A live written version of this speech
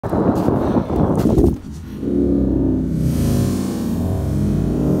Hello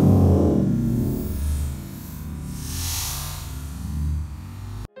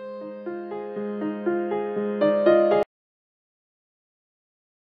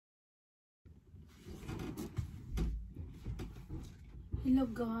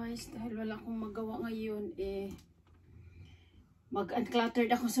guys, dahil wala akong magawa ngayon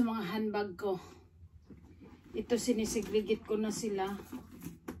mag-uncluttered ako sa mga handbag ko. Ito sinisegregate ko na sila.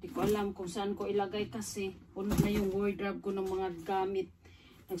 Hindi ko alam kung saan ko ilagay kasi puno na yung wardrobe ko ng mga gamit.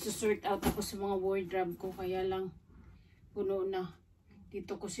 Nagsusort out ako sa mga wardrobe ko kaya lang puno na.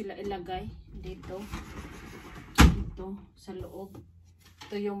 Dito ko sila ilagay. Dito sa loob.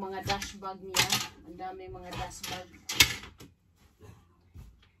 Ito yung mga dash bag niya. Ang dami mga dash bag.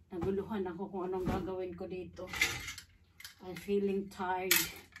 Naguluhan ako kung anong gagawin ko dito. I'm feeling tired.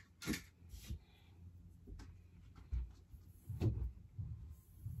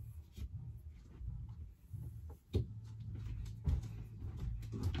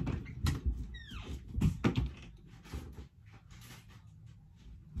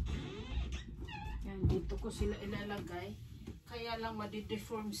 Yan, dito ko sila ilalagay. Kaya lang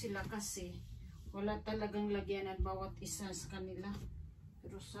madideform sila kasi wala talagang lagyanan bawat isa sa kanila.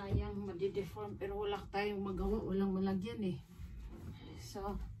 Pero sayang, madideform. Pero wala tayong magawa. Walang malagyan eh.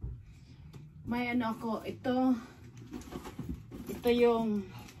 So, may ano ako. Ito yung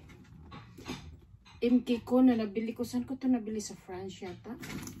MK ko na nabili ko. Saan ko ito nabili? Sa France yata.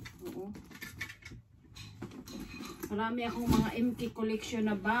 Oo. Marami akong mga MK collection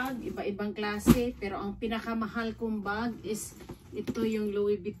na bag. Iba-ibang klase. Pero ang pinakamahal kong bag is ito yung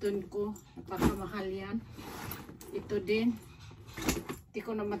Louis Vuitton ko. Napakamahal yan. Ito din. Hindi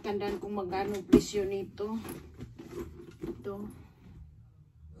ko na matandaan kung magkano presyo nito. Ito.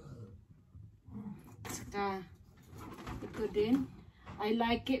 Saka, ito din. I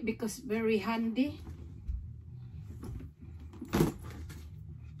like it because very handy.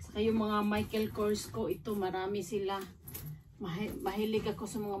 Saka yung mga Michael Kors ko, ito marami sila. Mahilig ako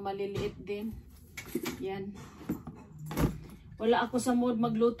sa mga maliliit din. Yan. Wala ako sa mood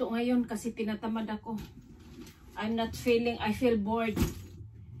magluto ngayon kasi tinatamad ako. I'm not feeling, I feel bored.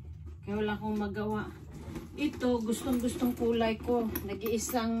 Kaya wala akong magawa. Ito, gustong-gustong kulay ko.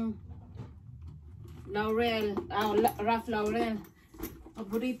 Nag-iisang laurel, rough laurel.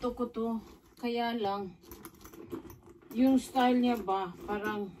 Paborito ko to. Kaya lang, yung style niya ba,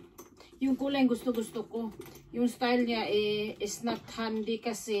 parang, yung kulay gusto-gusto ko. Yung style niya is not handy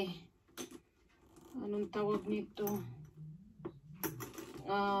kasi, anong tawag nito?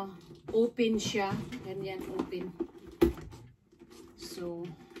 Open siya. Ganyan, open. So,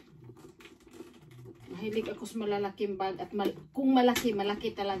 mahilig ako sa malalaking bag. At kung malaki,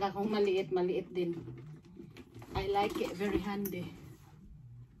 malaki talaga. Kung maliit, maliit din. I like it. Very handy.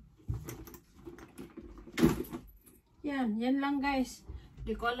 Yan. Yan lang guys.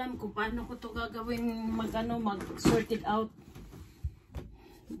 Hindi ko alam kung paano ko to gagawin mag-sort it out.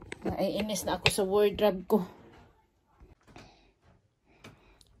 Naiinis na ako sa wardrobe ko.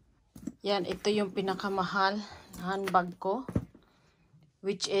 Yan, ito yung pinakamahal na handbag ko.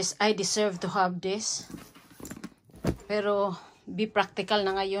 Which is, I deserve to have this. Pero, be practical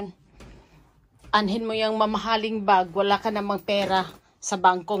na ngayon. Anhin mo yung mamahaling bag, wala ka namang pera sa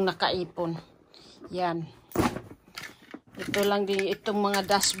bangkong nakaipon. Yan. Ito lang din, itong mga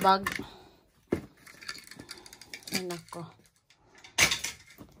dash bag. Yan ako.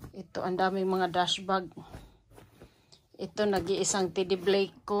 Ito, ang daming mga dash bag. Ito, nag-iisang Teddy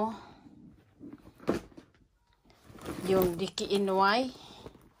Blake ko. Yung dkny.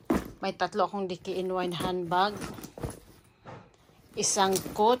 May tatlo akong dkny na handbag. Isang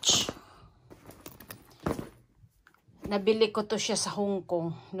Coach. Nabili ko to siya sa Hong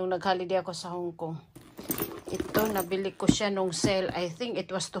Kong. Nung nag-holiday ako sa Hong Kong. Ito, nabili ko siya nung sale. I think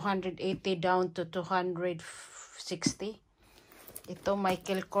it was 280 down to 260. Ito,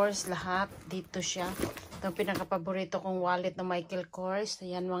 Michael Kors. Lahat. Dito siya. Ito ang pinakapaborito kong wallet na Michael Kors.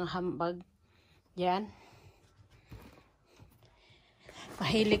 Ayan, mga handbag. Yan.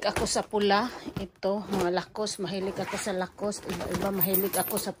 Mahilig ako sa pula. Ito, mga lacoste. Mahilig ako sa lacoste. Iba-iba, mahilig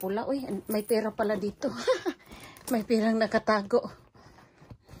ako sa pula. Uy, may pera pala dito. May perang nakatago.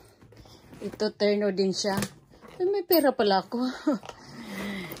 Ito, terno din siya. Ay, may pera pala ako.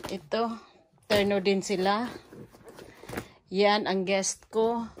 Ito, terno din sila. Yan, ang guest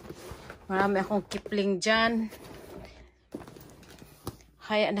ko. Marami akong kippling dyan.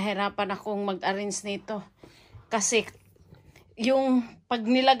 Kaya nahirapan akong mag-arrange nito. Kasi, yung pag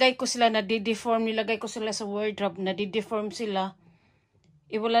nilagay ko sila, nadideform, nilagay ko sila sa wardrobe, nadideform sila,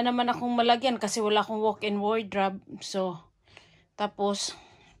 wala naman akong malagyan kasi wala akong walk-in wardrobe. So, tapos,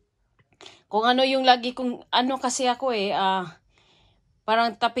 Kung ano yung lagi kong, ano kasi ako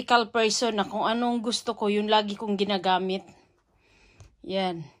parang typical person na kung anong gusto ko, yung lagi kong ginagamit.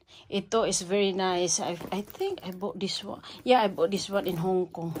 Yan. Ito is very nice. I think I bought this one. Yeah, I bought this one in Hong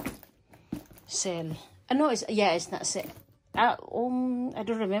Kong. Sale. Ano is, yeah, it's not sale. I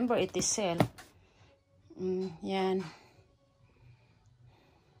don't remember it is sale. Yan.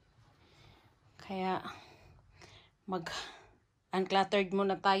 Kaya, uncluttered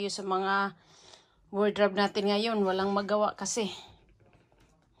muna tayo sa mga wardrobe natin ngayon. Walang magawa kasi.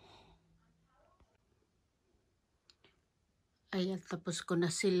 Ayan, tapos ko na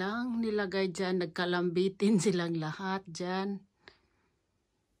silang nilagay dyan. Nagkalambitin silang lahat dyan.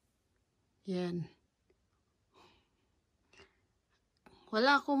 Yan.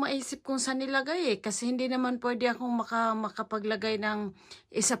 Wala akong maisip kung saan nilagay kasi hindi naman pwede akong makapaglagay ng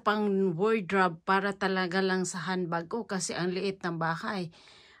isa pang wardrobe para talaga lang sa handbag ko kasi ang liit ng bahay.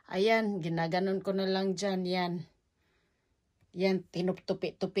 Ayan, ginaganon ko na lang dyan. Yan,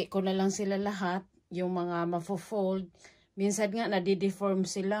 tinup-tupi-tupi ko na lang sila lahat. Yung mga mafo-fold. Minsan nga nadideform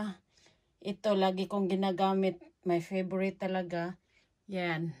sila. Ito, lagi kong ginagamit. My favorite talaga.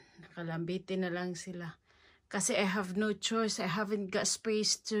 Yan, nakalambitin na lang sila. Kasi I have no choice. I haven't got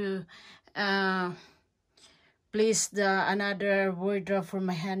space to place another wardrobe for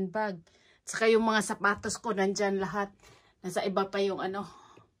my handbag. Saka yung mga sapatos ko nandyan lahat. Nasa iba pa yung ano.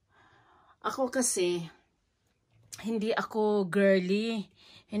 Ako kasi, hindi ako girly.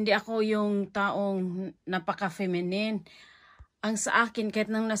 Hindi ako yung taong napaka-feminine. Ang sa akin,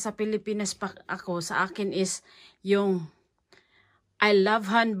 kahit nang nasa Pilipinas pa ako, sa akin is yung I love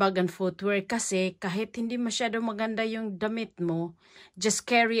handbag and footwear kasi kahit hindi masyado maganda yung damit mo, just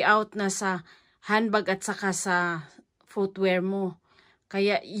carry out na sa handbag at saka sa footwear mo.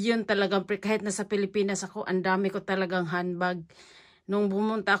 Kaya yun talagang, kahit nasa Pilipinas ako, ang dami ko talagang handbag. Nung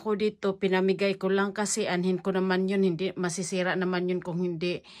bumunta ako dito, pinamigay ko lang kasi anhin ko naman yun, hindi masisira naman yun kung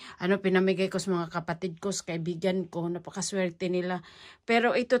hindi. Pinamigay ko sa mga kapatid ko, sa kaibigan ko, napakaswerte nila.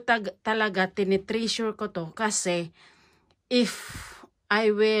 Pero ito talaga, tinitreasure ko to kasi if I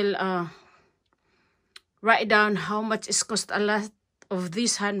will write down how much it cost, a lot of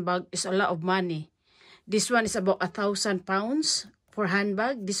this handbag is a lot of money. This one is about 1,000 pounds for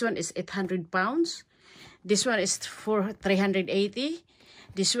handbag. This one is 800 pounds. This one is for 380.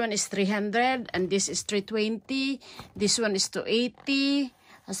 This one is 300 and this is 320. This one is 280.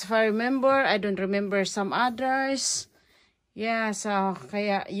 As far I remember, I don't remember some others. Yeah, so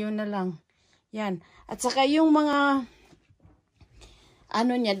kaya yun na lang. Yan. At saka yung mga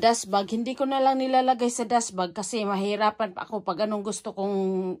dust bag, hindi ko na lang nilalagay sa dust bag kasi mahirapan pa ako pag anong gusto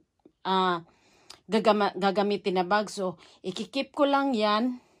kong gagamitin na bag. So, ikikip ko lang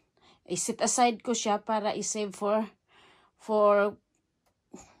yan. I-set aside ko siya para i-save for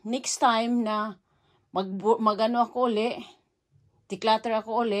next time na magano ako uli, declutter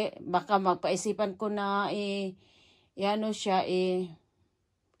ako uli, baka magpaisipan ko na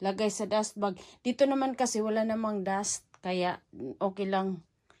lagay sa dust bag. Dito naman kasi wala namang dust. Kaya, okay lang.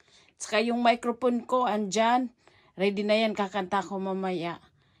 Saka yung microphone ko, andyan. Ready na yan, kakanta ko mamaya.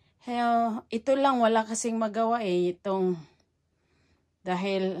 Ito lang, wala kasing magawa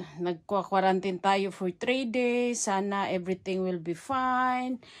dahil nagkwa-quarantine tayo for 3 days. Sana everything will be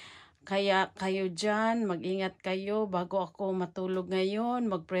fine. Kaya kayo dyan, mag-ingat kayo bago ako matulog ngayon.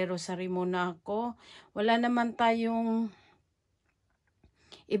 Mag-prayer-rosary muna ako. Wala naman tayong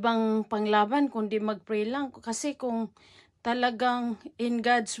ibang panglaban kundi mag-pray lang. Kasi kung talagang in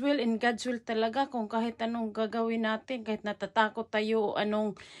God's will talaga, kung kahit anong gagawin natin, kahit natatakot tayo,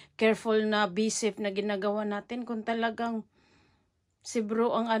 anong careful na be safe na ginagawa natin, kung talagang si bro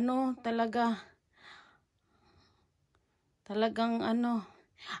ang talagang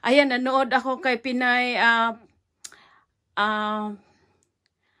ayan, nanood ako kay Pinay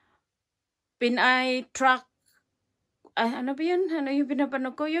truck. Ano ba yun? Ano yung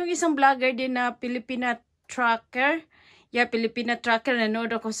pinapanood ko? Yung isang vlogger din na Filipina Trucker. Yeah, Filipina Trucker. Nanood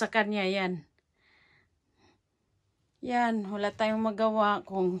ako sa kanya. Yan. Wala tayong magawa.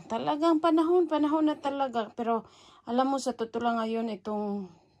 Kung talagang panahon na talaga. Pero, alam mo, sa totoo lang ngayon, itong,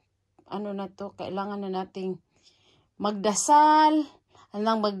 kailangan na nating magdasal.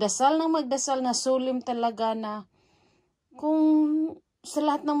 Magdasal na sulim talaga na kung sa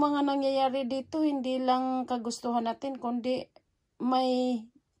lahat ng mga nangyayari dito, hindi lang kagustuhan natin, kundi may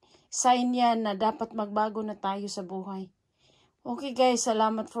sign yan na dapat magbago na tayo sa buhay. Okay guys,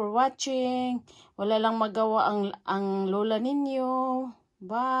 salamat for watching. Wala lang magawa ang lola ninyo.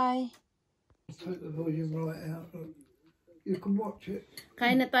 Bye. Take the volume right out. You can watch it.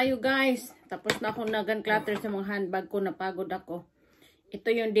 Kain na tayo guys. Tapos na ako nag-unclutter sa mga handbag ko. Napagod ako. Ito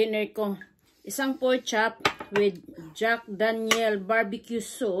yung dinner ko. Isang pork chop with Jack Daniel barbecue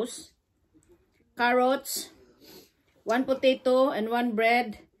sauce, carrots, 1 potato and 1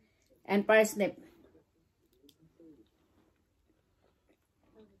 bread, and parsnip.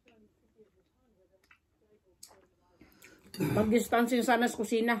 Mag-distancing sana sa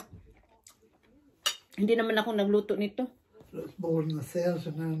kusina. Hindi naman ako nagluto nito. That's more than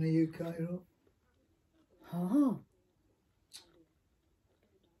 1,000 now in the UK, look. Oh.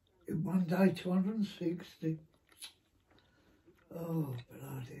 In one day, 260. Oh,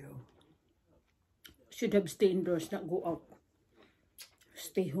 bloody hell. Should have stayed indoors, not go out.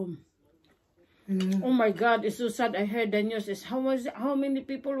 Stay home. Yeah. Oh my God, it's so sad. I heard the news. Is how many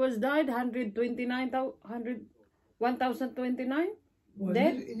people was died? 129,000, 1,029 Well,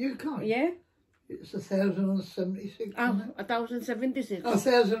 dead? in UK? Yeah. It's 1,076. Ah, isn't it? 1,076.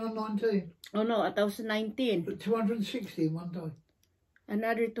 1,019. Oh no, 1,019. But 260 in one day.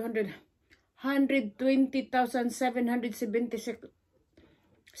 Another 200.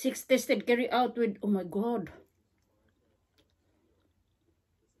 120,776 tested carry out with, oh my God.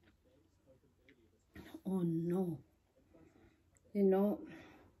 Oh no. You know,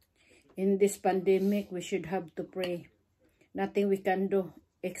 in this pandemic, we should have to pray. Nothing we can do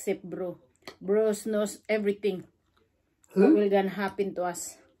except bro. Bros knows everything. Who? What will gonna happen to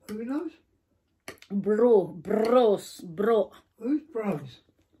us? Who knows? Bro. Who's bros?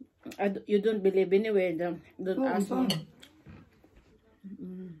 You don't believe anyway. Don't ask me.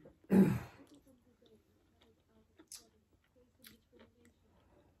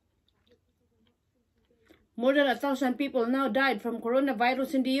 More than 1,000 people now died from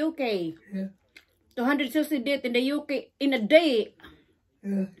coronavirus in the UK. Yeah. 260 deaths in the UK in a day.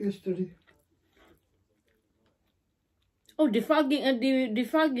 Yeah, yesterday. Oh, defogging,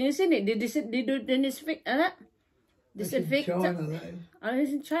 defogging, isn't it? They do disinfect, disinfect. That's in China, that is. Oh,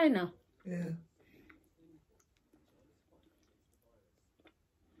 it's in China. Yeah.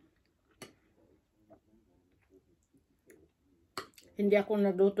 Hindi ako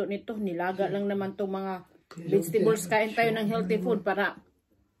nagluto nito. Nilaga lang naman itong mga vegetables. Kain tayo ng healthy food para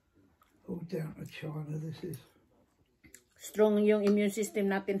All down to China, this is. strong yung immune system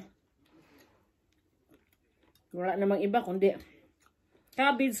natin. Wala namang iba kundi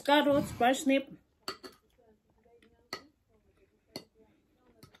cabbage, carrots, parsnip.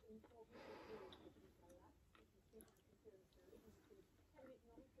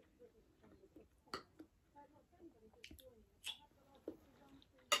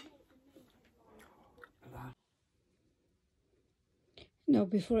 Now,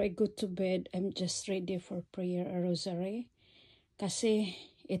 before I go to bed, I'm just ready for prayer or rosary. Kasi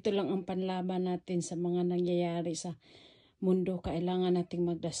ito lang ang panlaban natin sa mga nangyayari sa mundo. Kailangan nating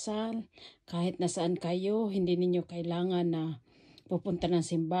magdasal. Kahit nasaan kayo, hindi ninyo kailangan na pupunta ng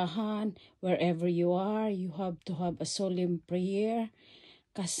simbahan. Wherever you are, you have to have a solemn prayer.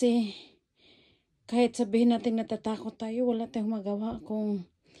 Kasi kahit sabihin natin natatakot tayo, wala tayong magawa kung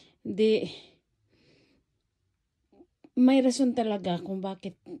hindi. May rason talaga kung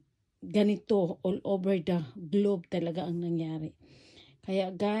bakit ganito all over the globe talaga ang nangyari. Kaya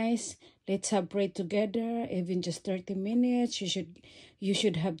guys, let's have pray together, even just 30 minutes. You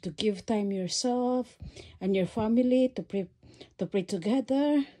should have to give time yourself and your family to pray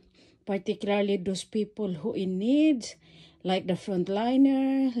together, particularly those people who in need, like the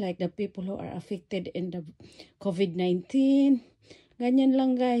frontliner, like the people who are affected in the COVID-19. Ganyan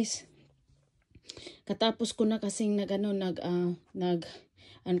lang guys. Katapos ko na kasing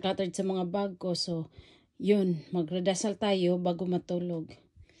nag-uncluttered sa mga bag ko. So, yun, magdasal tayo bago matulog.